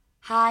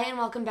Hi, and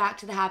welcome back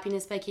to the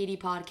Happiness by Katie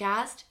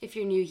podcast. If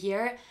you're new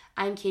here,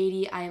 I'm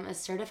Katie. I am a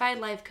certified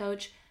life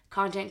coach,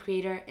 content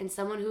creator, and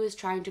someone who is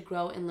trying to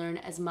grow and learn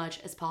as much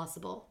as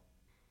possible.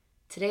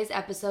 Today's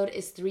episode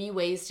is 3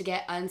 ways to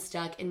get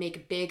unstuck and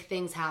make big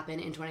things happen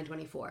in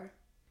 2024.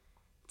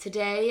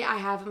 Today, I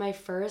have my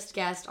first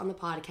guest on the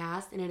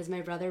podcast, and it is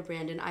my brother,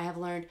 Brandon. I have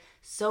learned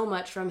so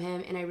much from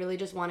him, and I really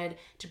just wanted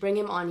to bring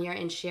him on here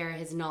and share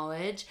his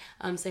knowledge.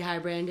 Say hi,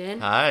 Brandon.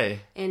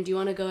 Hi. And do you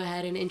want to go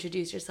ahead and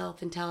introduce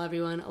yourself and tell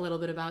everyone a little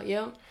bit about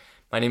you?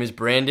 My name is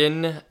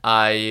Brandon.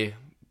 I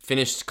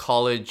finished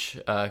college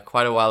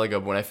quite a while ago,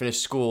 but when I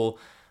finished school,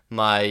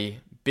 my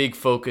big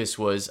focus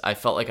was I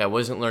felt like I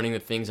wasn't learning the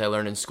things I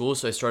learned in school,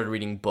 so I started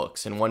reading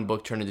books. And one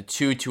book turned into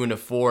two into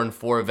four, and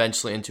four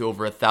eventually into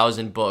over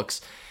 1,000 books.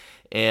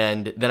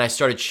 And then I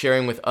started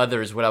sharing with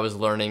others what I was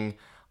learning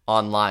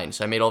online.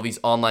 So I made all these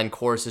online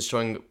courses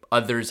showing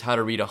others how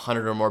to read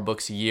 100 or more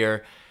books a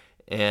year.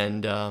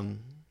 And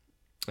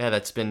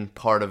that's been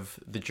part of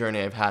the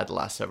journey I've had the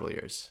last several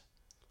years.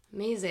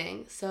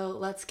 Amazing. So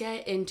let's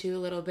get into a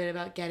little bit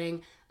about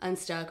getting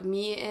unstuck.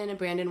 Me and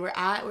Brandon were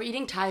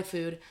eating Thai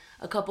food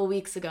a couple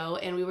weeks ago,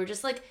 and we were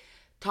just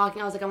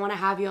talking. I was like, I want to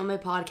have you on my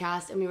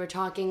podcast, and we were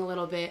talking a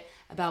little bit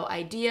about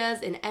ideas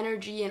and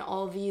energy and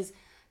all of these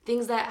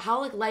things, that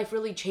how life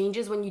really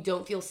changes when you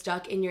don't feel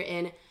stuck and you're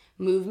in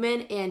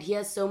movement. And he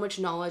has so much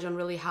knowledge on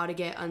really how to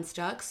get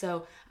unstuck.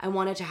 So I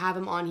wanted to have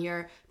him on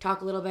here,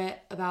 talk a little bit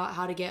about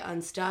how to get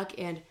unstuck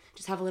and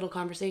just have a little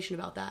conversation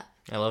about that.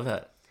 I love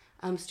that.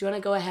 So do you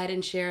want to go ahead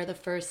and share the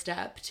first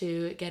step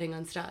to getting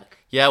unstuck?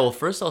 Yeah, well,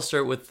 first I'll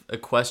start with a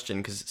question,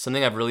 because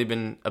something I've really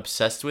been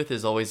obsessed with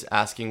is always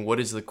asking, what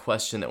is the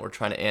question that we're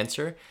trying to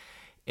answer?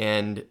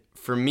 And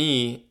for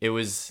me, it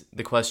was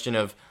the question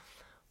of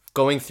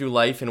going through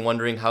life and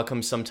wondering how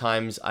come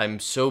sometimes I'm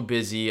so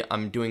busy,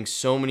 I'm doing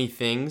so many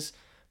things,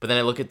 but then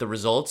I look at the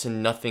results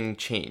and nothing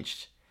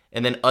changed.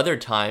 And then other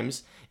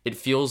times, it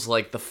feels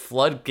like the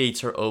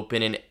floodgates are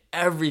open and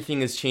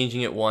everything is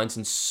changing at once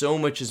and so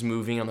much is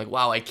moving. I'm like,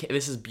 wow,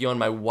 this is beyond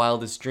my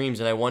wildest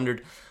dreams. And I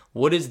wondered,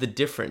 what is the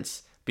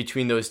difference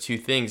between those two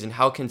things? And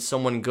how can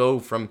someone go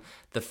from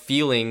the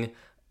feeling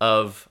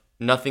of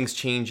nothing's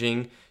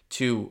changing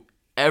to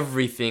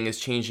everything is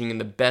changing in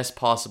the best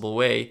possible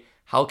way?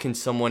 How can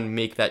someone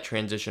make that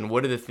transition?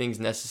 What are the things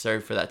necessary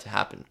for that to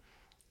happen?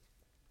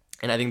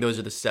 And I think those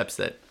are the steps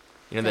that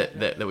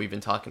that we've been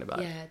talking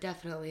about. Yeah,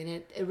 definitely. And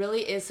it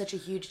really is such a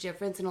huge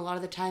difference. And a lot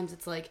of the times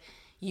it's like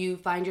you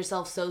find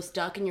yourself so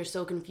stuck and you're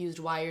so confused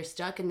why you're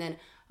stuck. And then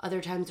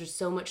other times there's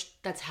so much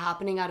that's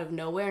happening out of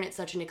nowhere, and it's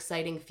such an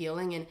exciting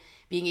feeling. And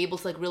being able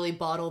to really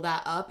bottle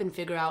that up and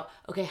figure out,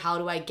 okay, how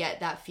do I get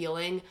that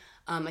feeling,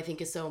 I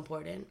think is so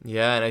important.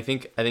 Yeah, and I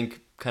think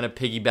kind of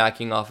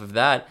piggybacking off of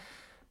that,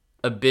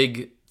 a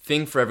big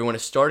thing for everyone, a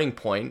starting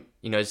point,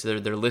 as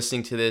they're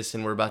listening to this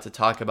and we're about to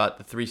talk about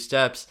the 3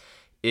 steps,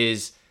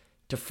 is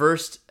to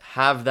first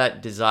have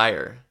that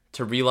desire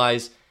to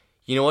realize,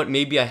 you know what,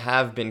 maybe I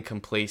have been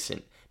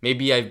complacent.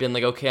 Maybe I've been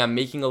like, okay, I'm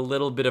making a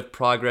little bit of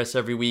progress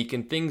every week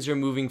and things are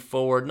moving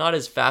forward, not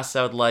as fast as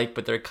I would like,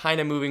 but they're kind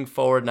of moving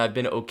forward and I've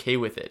been okay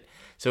with it.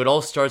 So it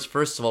all starts,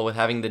 first of all, with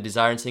having the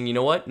desire and saying, you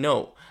know what,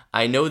 no,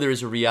 I know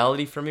there's a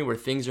reality for me where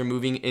things are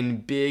moving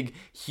in big,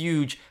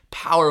 huge,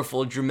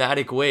 powerful,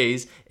 dramatic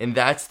ways, and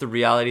that's the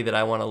reality that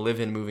I want to live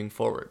in moving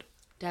forward.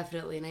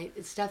 Definitely, and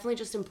it's definitely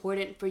just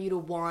important for you to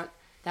want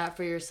that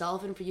for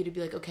yourself and for you to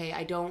be like, okay,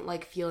 I don't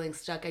like feeling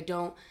stuck. I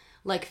don't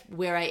like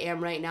where I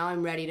am right now.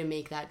 I'm ready to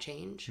make that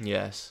change.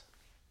 Yes.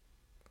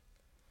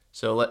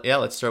 So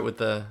let's start with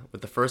the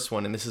first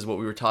one, and this is what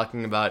we were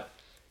talking about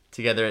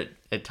together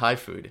at Thai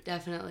food.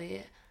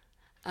 Definitely.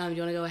 Do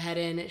you want to go ahead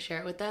and share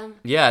it with them?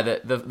 Yeah,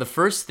 the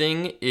first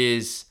thing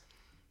is,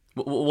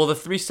 well, the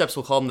 3 steps,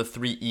 we'll call them the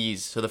 3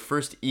 E's. So the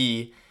first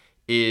E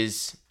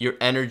is your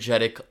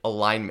energetic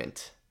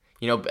alignment.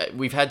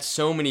 We've had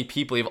so many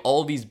people, you have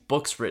all these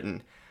books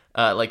written,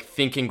 like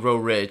Think and Grow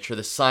Rich, or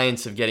The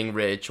Science of Getting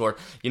Rich, or,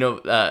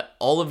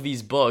 all of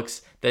these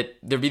books that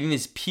they're being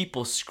these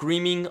people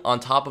screaming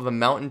on top of a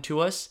mountain to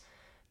us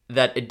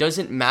that it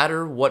doesn't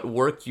matter what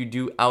work you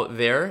do out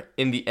there.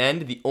 In the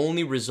end, the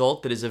only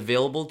result that is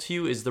available to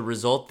you is the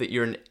result that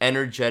you're in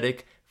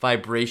energetic,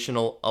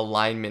 vibrational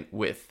alignment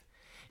with.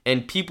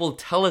 And people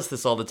tell us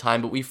this all the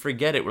time, but we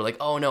forget it. We're like,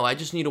 oh no, I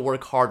just need to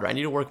work harder. I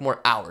need to work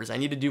more hours. I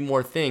need to do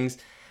more things.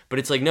 But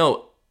it's like,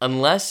 no,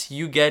 unless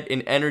you get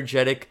an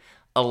energetic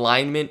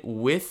alignment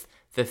with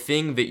the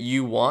thing that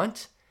you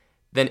want,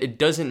 then it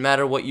doesn't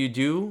matter what you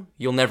do,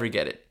 you'll never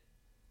get it.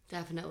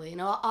 Definitely.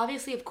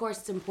 Obviously, of course,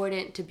 it's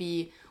important to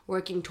be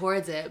working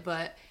towards it,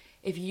 but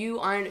if you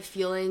aren't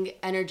feeling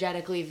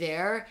energetically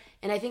there,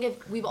 and I think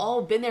if we've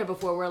all been there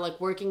before, we're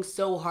working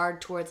so hard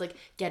towards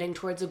getting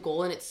towards a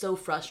goal, and it's so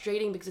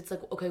frustrating because it's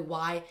okay,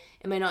 why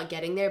am I not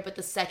getting there? But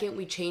the second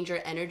we change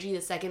our energy,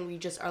 the second we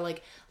just are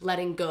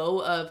letting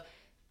go of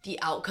the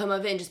outcome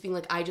of it and just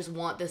being I just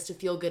want this to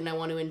feel good and I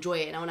want to enjoy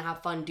it and I want to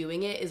have fun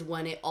doing it, is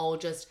when it all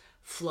just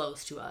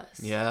flows to us.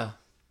 Yeah.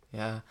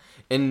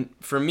 And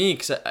for me,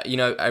 because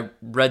I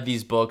read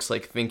these books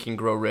like Think and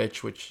Grow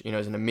Rich, which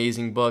is an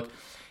amazing book,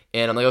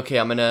 And I'm like, okay,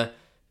 I'm gonna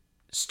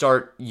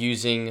start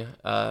using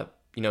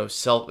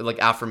self like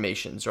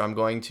affirmations, or I'm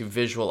going to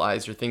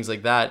visualize or things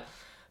like that.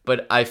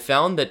 But I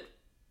found that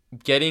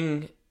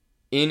getting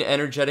in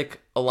energetic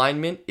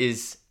alignment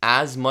is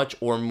as much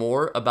or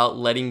more about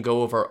letting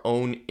go of our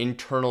own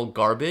internal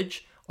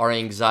garbage, our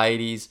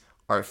anxieties,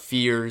 our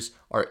fears,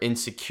 our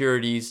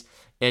insecurities,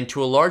 and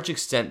to a large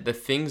extent, the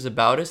things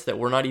about us that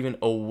we're not even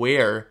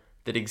aware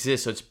that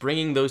exist. So it's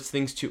bringing those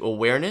things to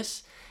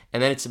awareness,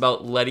 and then it's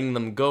about letting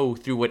them go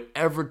through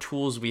whatever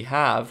tools we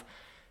have.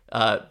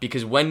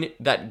 Because when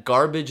that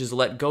garbage is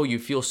let go, you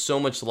feel so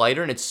much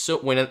lighter, and it's so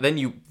when then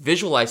you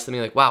visualize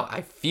something like, wow,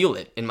 I feel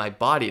it in my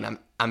body, and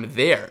I'm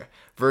there.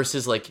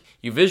 Versus like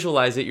you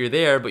visualize it, you're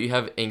there, but you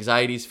have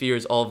anxieties,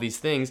 fears, all of these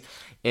things,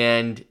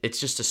 and it's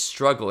just a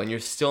struggle, and you're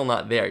still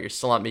not there. You're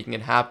still not making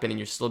it happen, and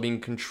you're still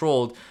being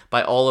controlled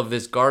by all of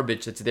this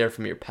garbage that's there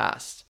from your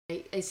past.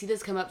 I see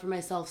this come up for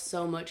myself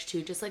so much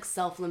too, just like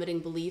self-limiting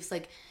beliefs,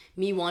 like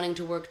me wanting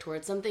to work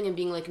towards something and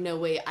being like, no,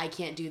 wait, I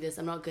can't do this,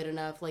 I'm not good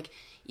enough. Like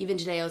even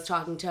today I was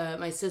talking to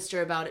my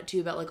sister about it too,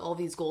 about like all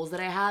these goals that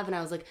I have, and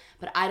I was like,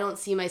 but I don't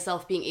see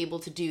myself being able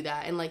to do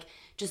that. And like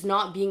just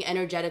not being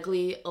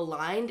energetically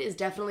aligned is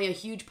definitely a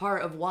huge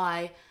part of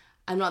why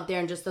I'm not there,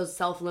 and just those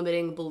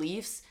self-limiting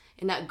beliefs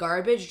and that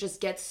garbage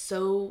just gets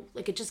so,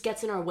 like it just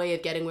gets in our way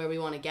of getting where we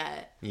want to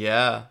get.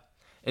 Yeah.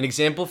 An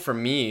example for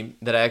me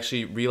that I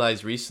actually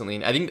realized recently,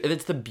 and I think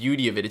that's the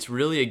beauty of it, it's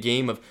really a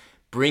game of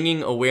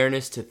bringing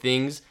awareness to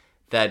things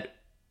that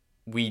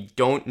we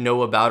don't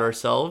know about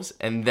ourselves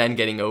and then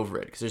getting over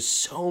it. Because there's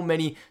so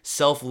many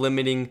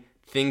self-limiting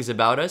things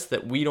about us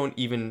that we're not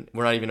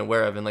even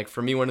aware of. And like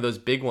for me, one of those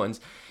big ones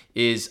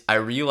is I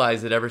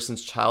realized that ever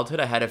since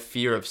childhood, I had a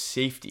fear of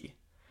safety.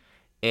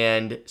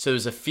 And so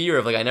there's a fear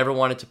of like, I never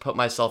wanted to put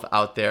myself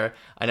out there.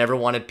 I never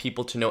wanted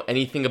people to know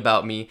anything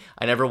about me.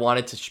 I never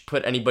wanted to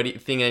put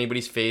thing in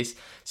anybody's face.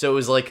 So it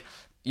was like,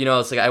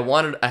 it's like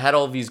I had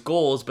all these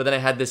goals, but then I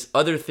had this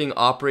other thing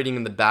operating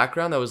in the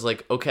background that was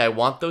like, okay, I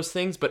want those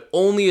things, but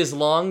only as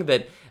long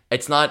that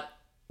it's not,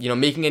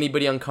 making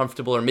anybody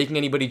uncomfortable or making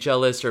anybody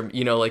jealous, or,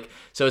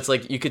 so it's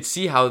like you could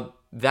see how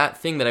that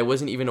thing that I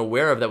wasn't even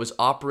aware of that was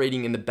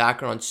operating in the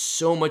background on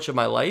so much of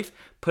my life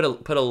put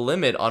a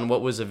limit on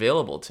what was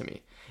available to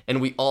me. And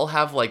we all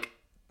have like,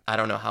 I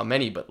don't know how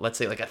many, but let's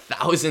say like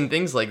 1,000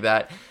 things like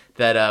that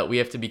we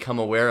have to become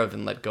aware of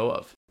and let go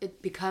of.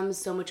 It becomes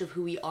so much of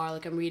who we are.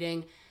 Like I'm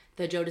reading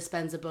the Joe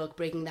Dispenza book,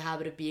 Breaking the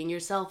Habit of Being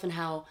Yourself, and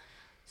how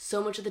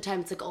so much of the time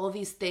it's like all of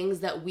these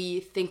things that we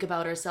think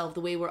about ourselves,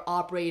 the way we're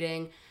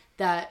operating,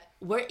 that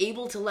we're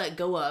able to let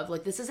go of.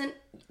 Like this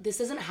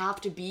doesn't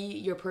have to be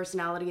your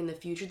personality in the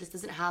future. This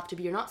doesn't have to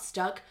be, you're not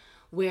stuck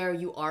where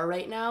you are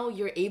right now.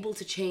 You're able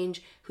to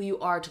change who you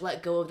are, to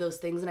let go of those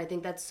things. And I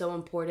think that's so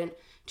important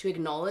to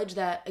acknowledge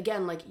that,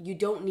 again, like you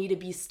don't need to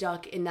be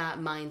stuck in that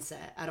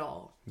mindset at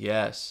all.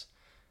 Yes.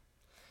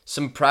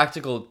 Some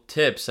practical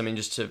tips,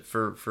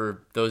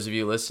 for those of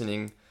you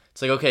listening,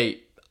 it's like,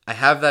 okay, I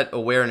have that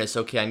awareness,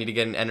 okay, I need to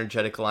get an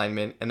energetic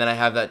alignment. And then I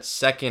have that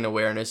second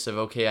awareness of,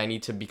 okay, I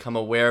need to become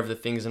aware of the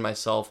things in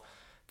myself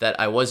that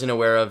I wasn't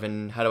aware of,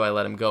 and how do I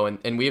let them go?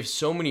 And we have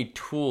so many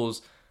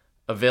tools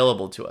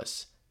available to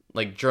us.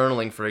 Like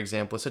journaling, for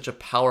example, is such a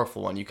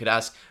powerful one. You could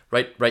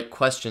write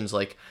questions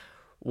like,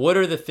 what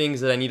are the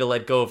things that I need to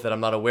let go of that I'm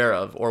not aware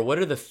of? Or what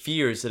are the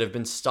fears that have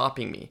been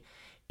stopping me?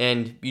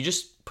 And you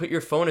just put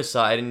your phone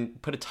aside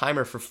and put a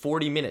timer for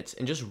 40 minutes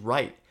and just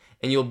write.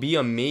 And you'll be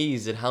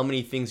amazed at how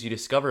many things you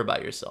discover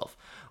about yourself.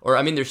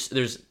 Or,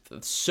 there's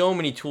so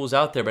many tools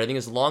out there, but I think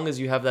as long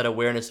as you have that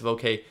awareness of,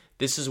 okay,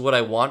 this is what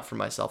I want for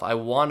myself, I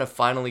want to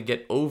finally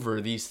get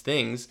over these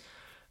things,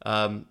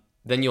 then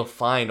you'll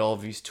find all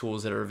of these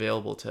tools that are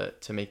available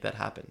to make that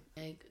happen.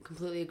 I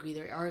completely agree.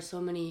 There are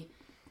so many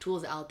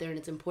tools out there, and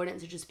it's important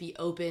to just be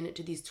open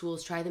to these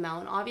tools, try them out.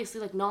 And obviously,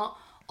 like, not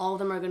all of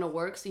them are going to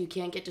work, so you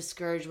can't get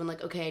discouraged when,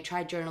 like, okay, I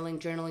tried journaling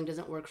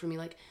doesn't work for me.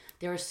 Like,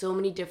 there are so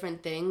many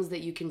different things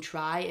that you can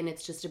try, and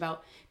it's just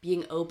about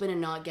being open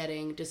and not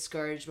getting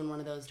discouraged when one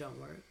of those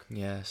don't work.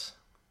 Yes.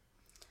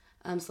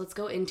 So let's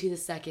go into the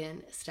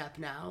second step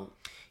now.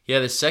 Yeah,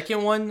 the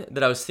second one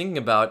that I was thinking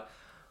about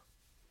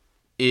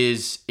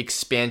is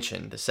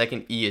expansion. The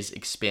second E is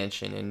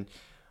expansion. And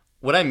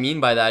what I mean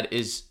by that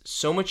is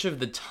so much of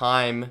the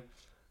time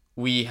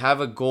we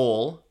have a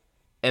goal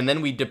and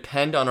then we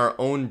depend on our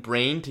own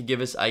brain to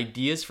give us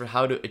ideas for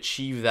how to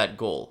achieve that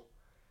goal.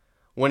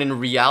 When in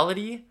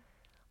reality,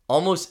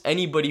 almost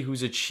anybody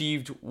who's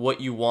achieved what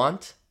you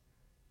want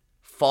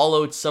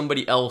followed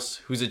somebody else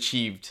who's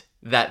achieved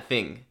that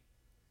thing.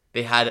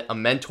 They had a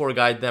mentor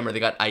guide them, or they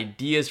got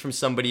ideas from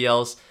somebody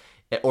else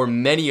or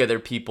many other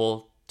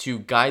people to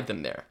guide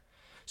them there.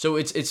 So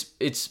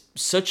it's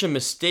such a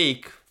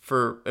mistake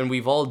and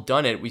we've all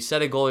done it. We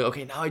set a goal,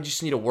 okay, now I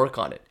just need to work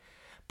on it.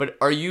 But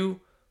are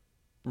you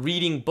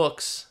reading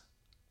books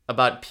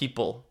about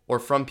people or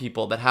from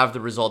people that have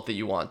the result that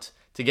you want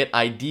to get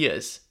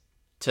ideas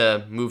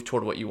to move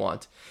toward what you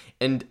want?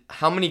 And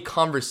how many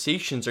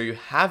conversations are you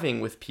having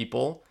with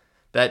people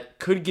that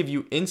could give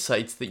you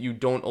insights that you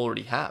don't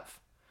already have?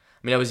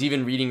 I was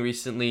even reading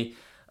recently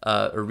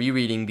or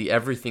rereading The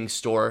Everything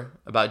Store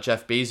about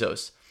Jeff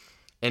Bezos.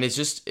 And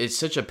it's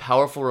such a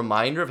powerful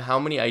reminder of how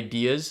many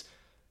ideas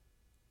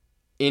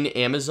in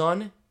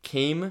Amazon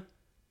came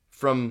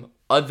from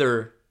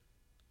other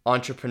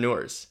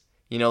entrepreneurs.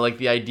 Like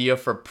the idea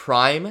for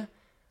Prime,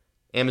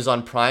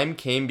 Amazon Prime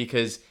came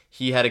because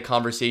he had a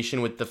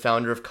conversation with the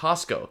founder of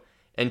Costco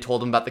and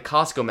told him about the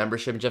Costco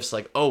membership. And Jeff's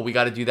like, oh, we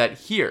got to do that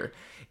here.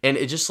 And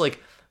it just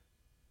like,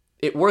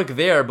 it worked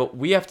there, but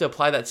we have to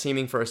apply that same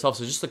thing for ourselves.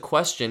 So just the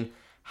question,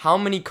 how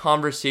many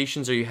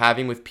conversations are you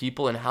having with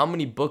people and how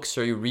many books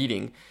are you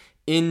reading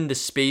in the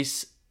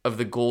space of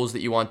the goals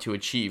that you want to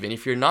achieve? And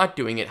if you're not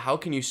doing it, how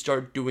can you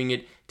start doing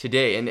it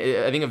today? And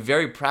I think a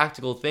very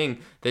practical thing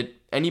that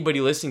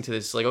anybody listening to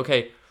this is like,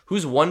 okay,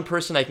 who's one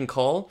person I can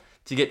call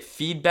to get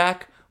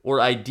feedback or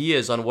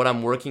ideas on what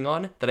I'm working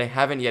on that I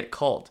haven't yet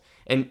called?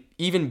 And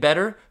even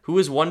better, who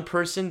is one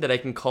person that I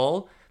can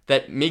call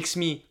that makes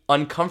me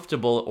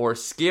uncomfortable or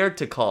scared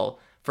to call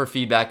for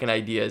feedback and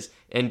ideas?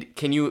 And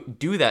can you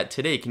do that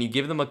today? Can you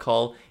give them a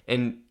call?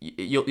 And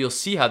you'll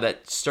see how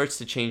that starts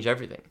to change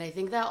everything. I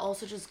think that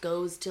also just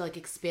goes to like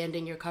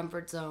expanding your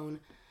comfort zone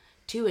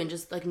too, and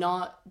just like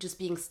not just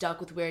being stuck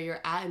with where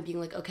you're at and being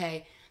like,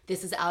 okay,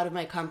 this is out of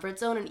my comfort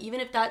zone. And even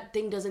if that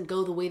thing doesn't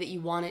go the way that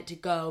you want it to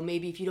go,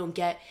 maybe if you don't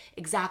get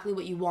exactly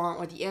what you want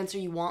or the answer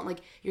you want, like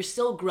you're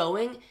still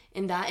growing,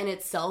 and that in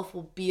itself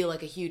will be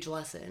like a huge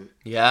lesson.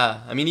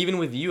 Yeah. I mean, even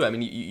with you, I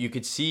mean, you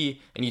could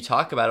see, and you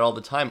talk about it all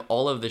the time,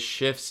 all of the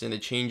shifts and the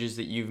changes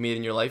that you've made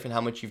in your life and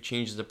how much you've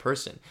changed as a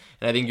person.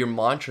 And I think your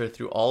mantra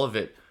through all of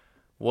it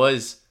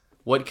was,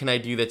 what can I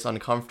do that's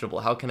uncomfortable?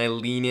 How can I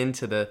lean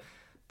into the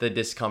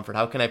discomfort?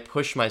 How can I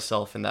push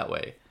myself in that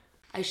way?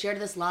 I shared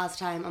this last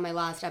time on my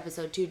last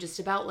episode too, just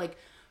about like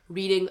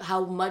reading,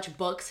 how much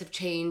books have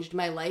changed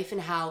my life,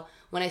 and how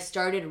when I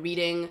started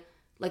reading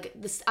like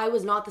this, I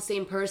was not the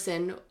same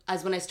person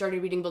as when I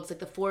started reading books like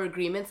The Four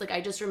Agreements. Like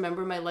I just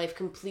remember my life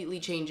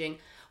completely changing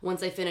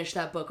once I finished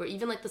that book, or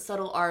even like The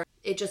Subtle Art.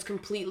 It just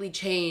completely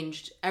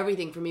changed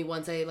everything for me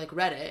once I like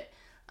read it.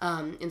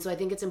 And so I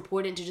think it's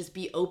important to just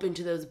be open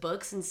to those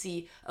books and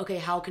see, okay,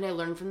 how can I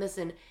learn from this?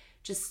 And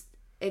just,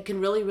 it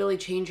can really, really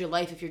change your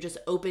life if you're just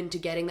open to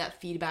getting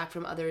that feedback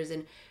from others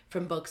and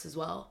from books as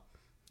well.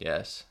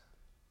 Yes.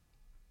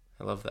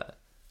 I love that.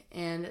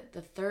 And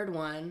the third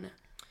one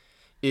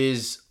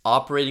is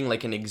operating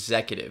like an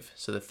executive.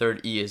 So the third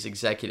E is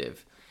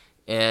executive.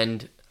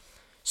 And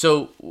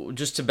so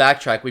just to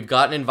backtrack, we've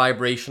gotten in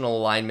vibrational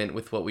alignment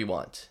with what we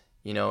want.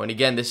 And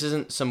again, this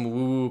isn't some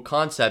woo-woo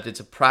concept. It's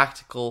a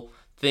practical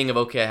thing of,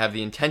 okay, I have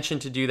the intention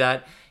to do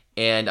that,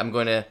 and I'm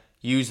going to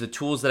use the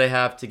tools that I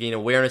have to gain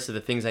awareness of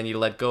the things I need to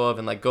let go of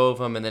and let go of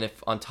them. And then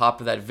if on top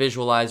of that,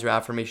 visualize your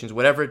affirmations,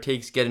 whatever it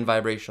takes, get in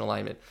vibrational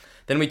alignment.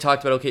 Then we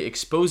talked about, okay,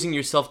 exposing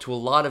yourself to a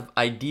lot of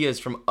ideas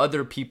from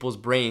other people's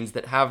brains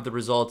that have the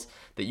results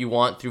that you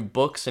want through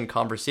books and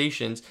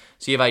conversations,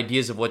 so you have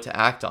ideas of what to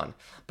act on.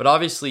 But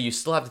obviously, you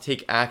still have to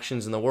take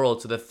actions in the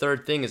world. So the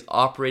third thing is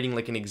operating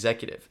like an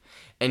executive.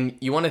 And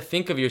you want to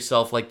think of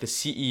yourself like the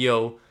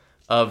CEO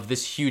of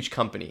this huge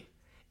company.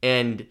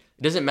 And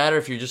it doesn't matter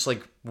if you're just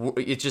like,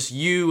 it's just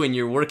you and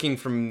you're working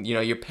from,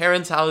 your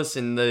parents' house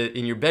in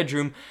your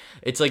bedroom.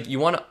 It's like you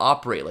want to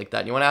operate like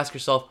that. You want to ask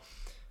yourself,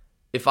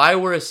 if I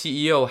were a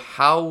CEO,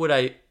 how would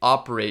I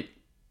operate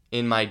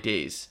in my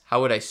days?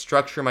 How would I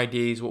structure my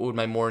days? What would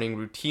my morning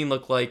routine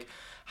look like?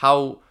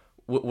 How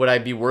would I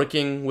be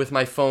working with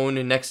my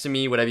phone next to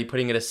me? Would I be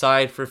putting it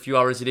aside for a few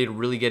hours a day to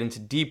really get into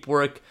deep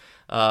work?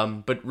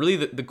 But really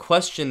the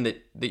question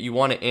that you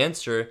want to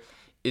answer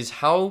is,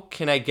 how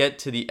can I get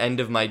to the end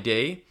of my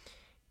day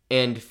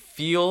and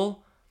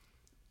feel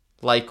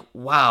like,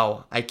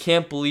 wow, I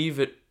can't believe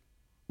it,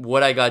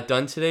 what I got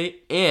done today,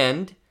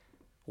 and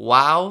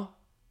wow,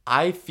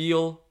 I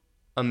feel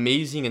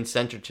amazing and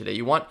centered today.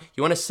 You want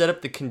to set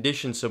up the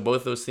conditions so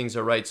both those things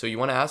are right. So you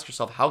want to ask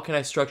yourself, how can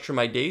I structure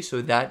my day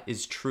so that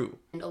is true?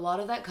 And a lot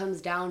of that comes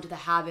down to the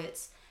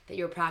habits that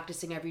you're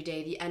practicing every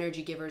day, the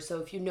energy givers. So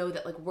if you know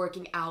that like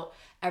working out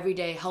every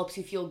day helps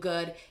you feel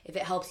good, if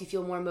it helps you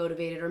feel more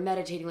motivated, or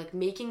meditating, like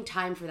making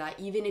time for that,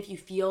 even if you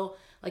feel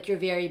like you're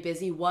very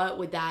busy, what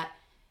would that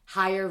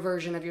higher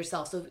version of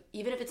yourself? So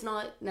even if it's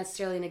not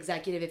necessarily an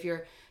executive, if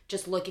you're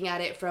just looking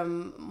at it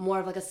from more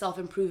of like a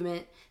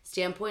self-improvement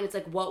standpoint, it's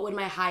like, what would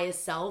my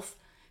highest self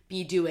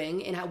be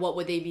doing, and what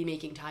would they be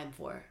making time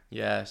for?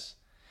 Yes.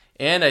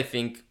 And I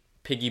think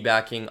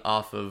piggybacking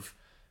off of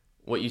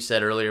what you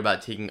said earlier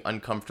about taking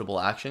uncomfortable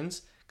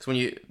actions,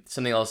 because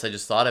something else I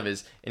just thought of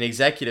is an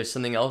executive,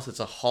 something else that's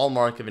a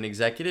hallmark of an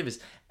executive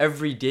is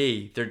every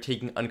day they're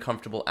taking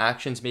uncomfortable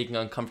actions, making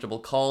uncomfortable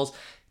calls,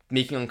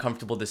 making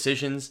uncomfortable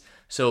decisions.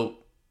 So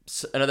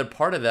another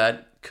part of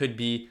that could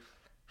be,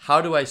 how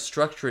do I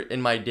structure it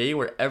in my day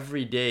where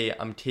every day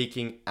I'm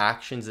taking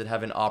actions that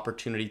have an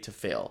opportunity to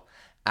fail,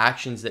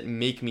 actions that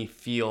make me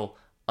feel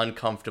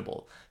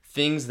uncomfortable,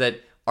 things that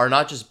are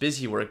not just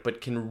busy work,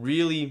 but can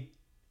really,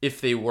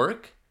 if they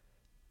work,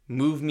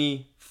 move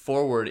me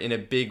forward in a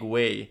big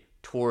way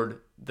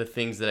toward the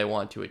things that I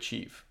want to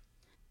achieve.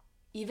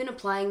 even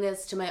applying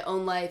this to my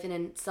own life and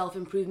in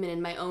self-improvement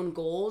and my own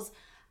goals,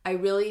 I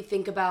really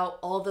think about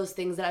all those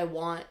things that I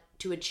want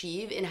to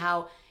achieve and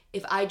how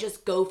if I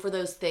just go for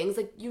those things,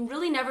 like you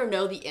really never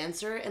know the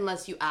answer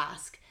unless you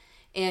ask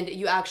and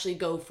you actually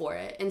go for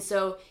it. And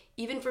so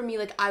even for me,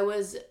 like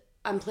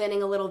I'm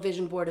planning a little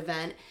vision board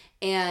event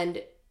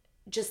and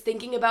just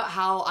thinking about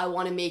how I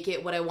want to make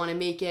it, what I want to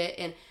make it,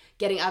 and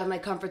getting out of my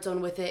comfort zone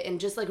with it, and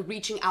just like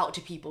reaching out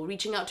to people,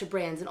 reaching out to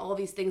brands and all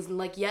these things. And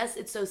like, yes,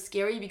 it's so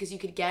scary because you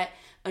could get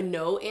a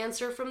no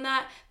answer from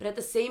that. But at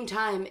the same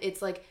time,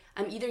 it's like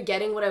I'm either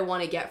getting what I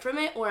want to get from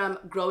it or I'm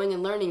growing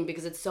and learning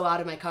because it's so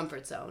out of my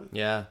comfort zone.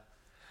 Yeah.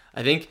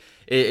 I think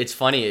it's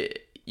funny.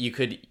 You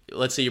could,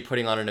 let's say you're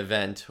putting on an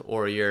event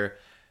or you're,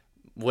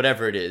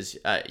 whatever it is,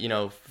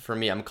 for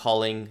me, I'm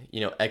calling,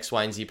 X,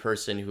 Y, and Z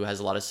person who has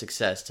a lot of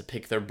success to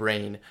pick their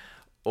brain,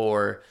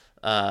 or,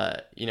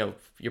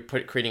 you're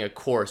creating a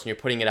course and you're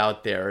putting it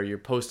out there, or you're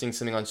posting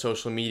something on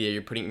social media,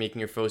 you're making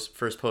your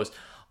first post.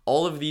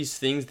 All of these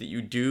things that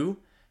you do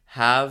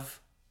have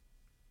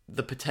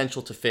the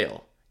potential to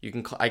fail.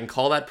 I can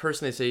call that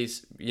person. They say,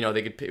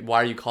 they could,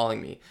 why are you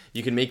calling me?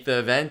 You can make the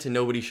event and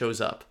nobody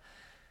shows up.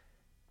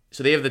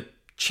 So they have the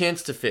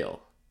chance to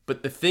fail.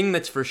 But the thing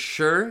that's for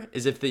sure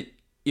is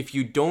if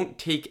you don't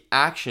take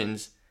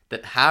actions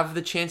that have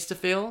the chance to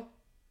fail,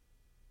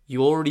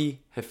 you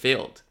already have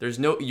failed.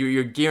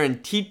 You're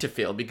guaranteed to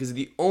fail, because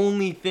the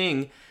only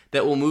thing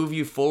that will move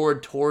you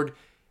forward toward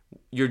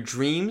your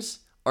dreams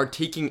are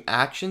taking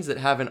actions that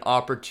have an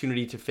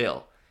opportunity to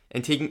fail,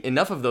 and taking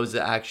enough of those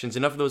actions,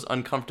 enough of those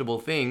uncomfortable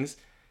things,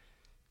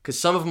 because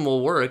some of them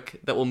will work,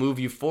 that will move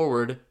you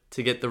forward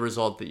to get the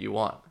result that you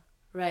want.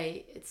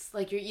 Right. It's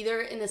like you're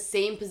either in the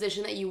same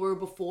position that you were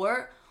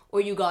before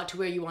or you got to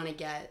where you want to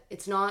get.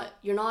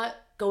 You're not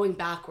going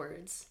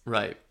backwards.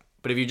 Right.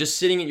 But if you're just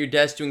sitting at your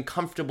desk doing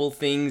comfortable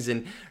things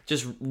and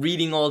just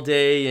reading all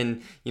day,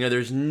 and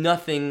there's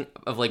nothing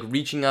of like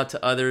reaching out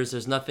to others,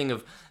 there's nothing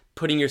of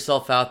putting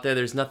yourself out there,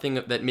 there's nothing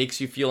that makes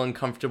you feel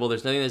uncomfortable,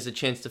 there's nothing that's a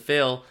chance to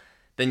fail,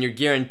 then you're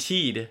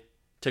guaranteed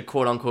to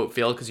quote unquote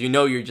fail, because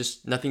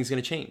nothing's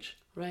going to change.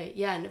 Right.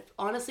 Yeah. And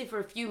honestly, for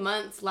a few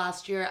months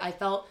last year, I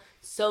felt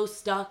so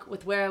stuck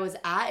with where I was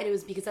at, and it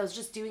was because I was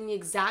just doing the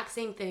exact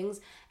same things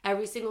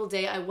every single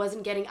day. I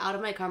wasn't getting out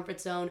of my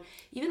comfort zone.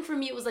 Even for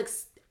me, it was like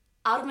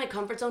out of my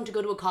comfort zone to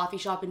go to a coffee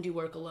shop and do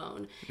work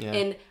alone. Yeah.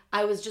 And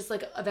I was just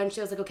like,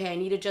 eventually I was like, okay, I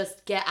need to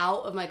just get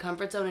out of my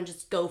comfort zone and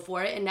just go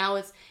for it. And now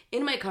it's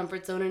in my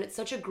comfort zone, and it's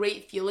such a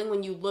great feeling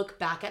when you look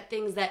back at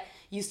things that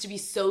used to be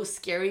so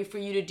scary for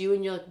you to do,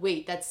 and you're like,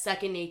 wait, that's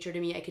second nature to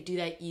me. I could do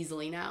that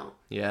easily now.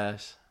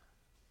 Yes.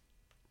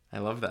 I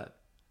love that.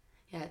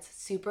 Yeah,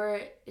 it's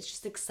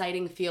just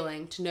exciting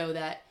feeling to know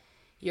that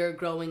you're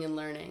growing and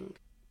learning.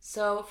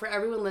 So for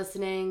everyone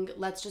listening,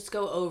 let's just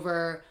go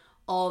over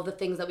all of the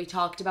things that we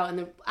talked about and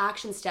the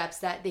action steps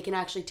that they can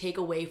actually take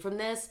away from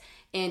this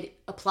and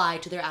apply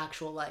to their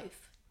actual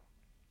life.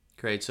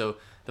 Great. So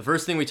the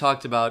first thing we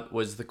talked about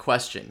was the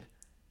question: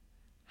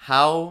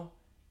 how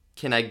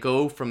can I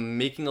go from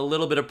making a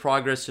little bit of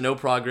progress to no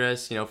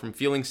progress, from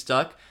feeling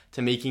stuck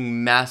to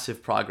making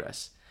massive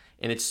progress?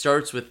 And it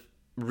starts with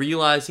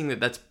realizing that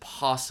that's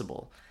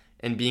possible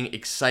and being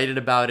excited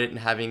about it and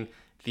having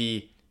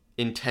the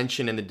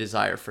intention and the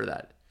desire for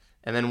that.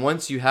 And then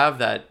once you have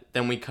that,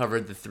 then we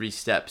covered the 3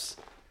 steps.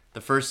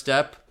 The first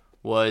step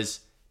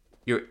was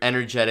your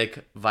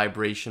energetic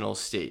vibrational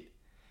state,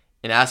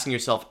 and asking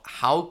yourself,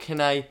 how can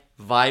I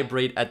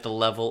vibrate at the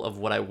level of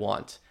what I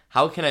want?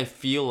 How can I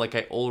feel like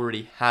I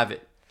already have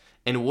it?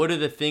 And what are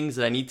the things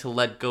that I need to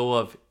let go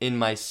of in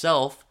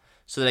myself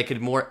so that I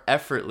could more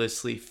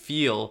effortlessly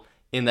feel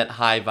in that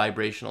high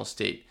vibrational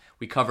state?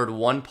 We covered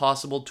one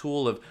possible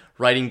tool of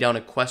writing down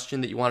a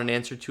question that you want an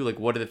answer to, like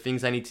what are the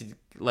things I need to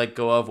let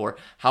go of, or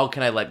how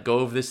can I let go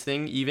of this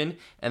thing even,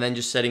 and then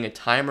just setting a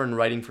timer and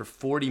writing for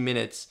 40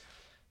 minutes,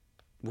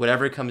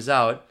 whatever comes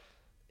out,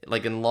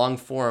 like in long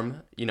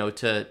form,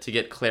 to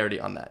get clarity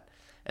on that.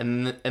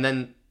 And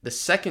then the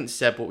second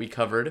step, what we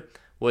covered,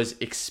 was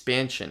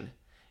expansion.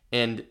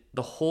 And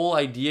the whole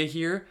idea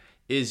here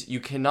is you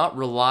cannot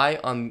rely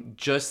on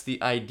just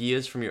the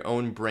ideas from your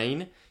own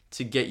brain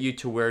to get you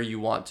to where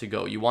you want to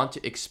go. You want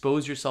to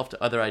expose yourself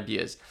to other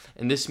ideas.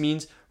 And this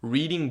means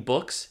reading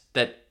books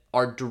that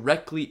are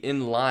directly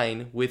in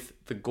line with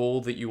the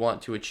goal that you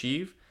want to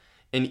achieve.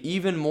 And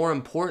even more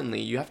importantly,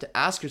 you have to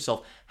ask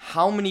yourself,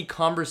 how many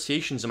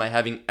conversations am I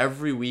having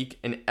every week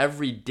and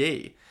every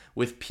day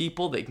with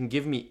people that can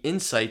give me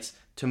insights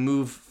to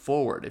move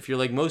forward? If you're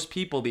like most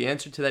people, the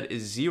answer to that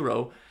is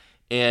 0.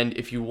 And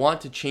if you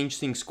want to change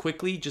things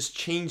quickly, just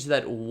change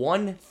that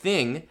one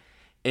thing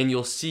and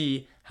you'll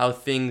see how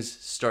things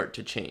start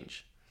to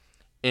change.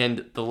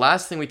 And the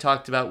last thing we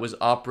talked about was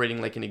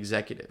operating like an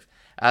executive.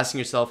 Asking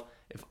yourself,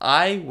 if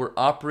I were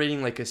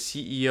operating like a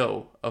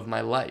CEO of my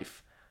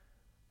life,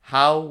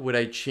 how would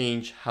I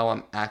change how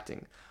I'm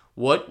acting?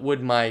 What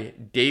would my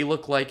day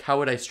look like? How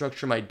would I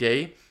structure my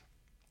day?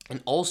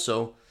 And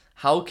also,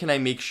 how can I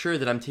make sure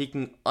that I'm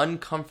taking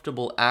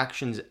uncomfortable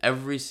actions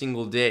every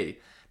single day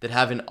that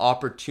have an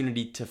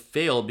opportunity to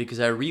fail, because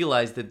I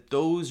realize that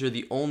those are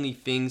the only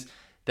things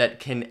that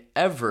can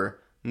ever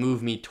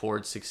move me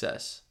towards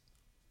success.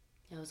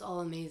 It was all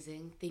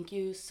amazing. Thank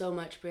you so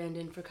much,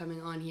 Brandon, for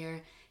coming on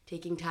here,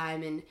 taking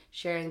time and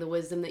sharing the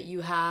wisdom that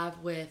you have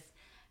with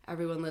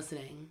everyone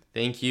listening.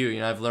 Thank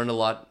you. I've learned a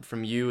lot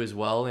from you as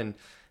well, and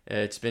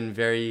it's been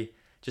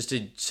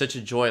such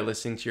a joy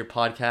listening to your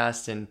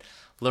podcast and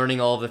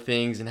learning all the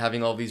things and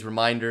having all these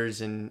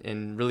reminders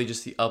and really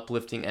just the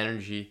uplifting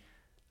energy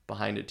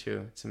behind it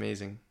too. It's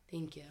amazing.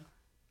 Thank you.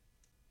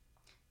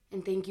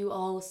 And thank you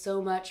all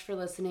so much for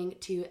listening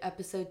to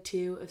episode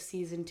 2 of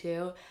season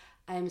 2.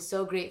 I am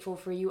so grateful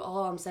for you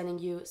all. I'm sending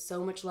you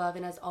so much love.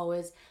 And as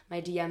always,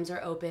 my DMs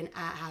are open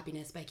at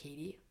Happiness by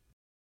Katie.